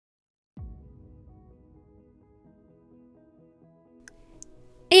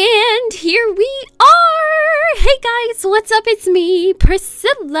here we are! Hey guys, what's up? It's me,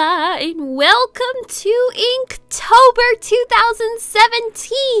 Priscilla, and welcome to Inktober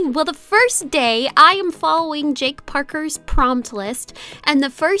 2017! Well, the first day, I am following Jake Parker's prompt list, and the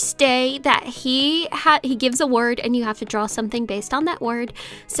first day that he gives a word, and you have to draw something based on that word.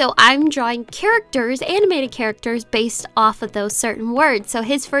 So I'm drawing characters, animated characters, based off of those certain words. So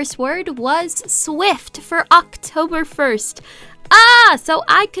his first word was Swift for October 1st. So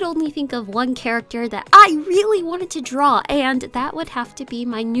I could only think of one character that I really wanted to draw, and that would have to be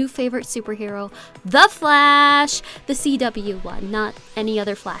my new favorite superhero, The Flash, the CW one, not any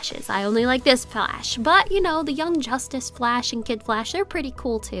other Flashes. I only like this Flash, but you know, the Young Justice Flash and Kid Flash, they're pretty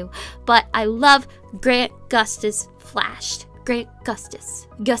cool too. But I love Grant Gust's Flash. Grant Gustus.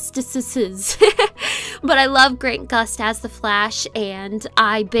 But I love Grant Gust as the Flash, and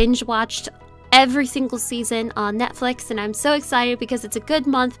I binge watched every single season on Netflix, and I'm so excited because it's a good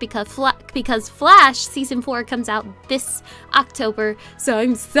month because Flash season 4 comes out this October, so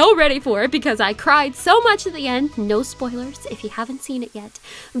I'm so ready for it because I cried so much at the end. No spoilers if you haven't seen it yet,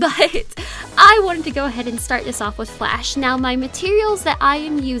 but I wanted to go ahead and start this off with Flash. Now, my materials that I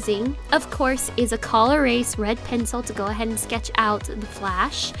am using, of course, is a Col Erase red pencil to go ahead and sketch out the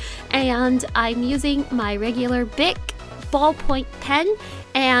Flash, and I'm using my regular Bic ballpoint pen,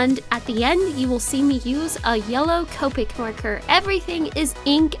 and at the end you will see me use a yellow Copic marker. Everything is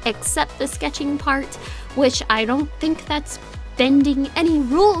ink except the sketching part, which I don't think that's bending any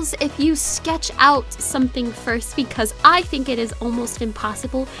rules if you sketch out something first, because I think it is almost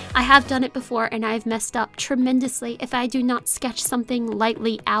impossible. I have done it before and I've messed up tremendously if I do not sketch something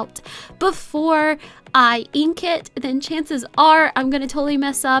lightly out before I ink it. Then chances are I'm gonna totally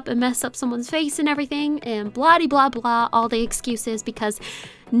mess up someone's face and everything, and blah blah blah, all the excuses, because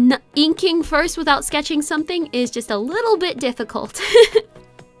inking first without sketching something is just a little bit difficult.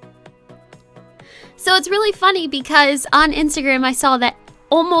 So it's really funny because on Instagram I saw that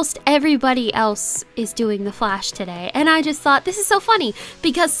almost everybody else is doing the Flash today, and I just thought this is so funny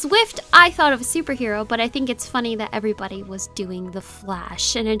because Swift I thought of a superhero, but I think it's funny that everybody was doing the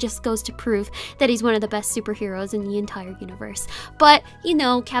Flash, and it just goes to prove that he's one of the best superheroes in the entire universe. But you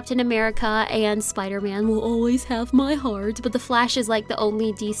know, Captain America and Spider-Man will always have my heart, but the Flash is like the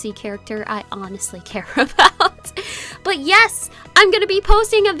only DC character I honestly care about. But yes, I'm gonna be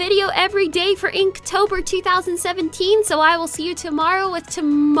posting a video every day for Inktober 2017, so I will see you tomorrow with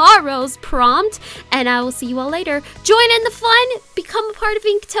tomorrow's prompt, and I will see you all later. Join in the fun, become a part of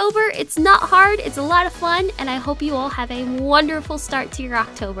Inktober. It's not hard, it's a lot of fun, and I hope you all have a wonderful start to your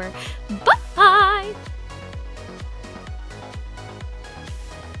October. Bye!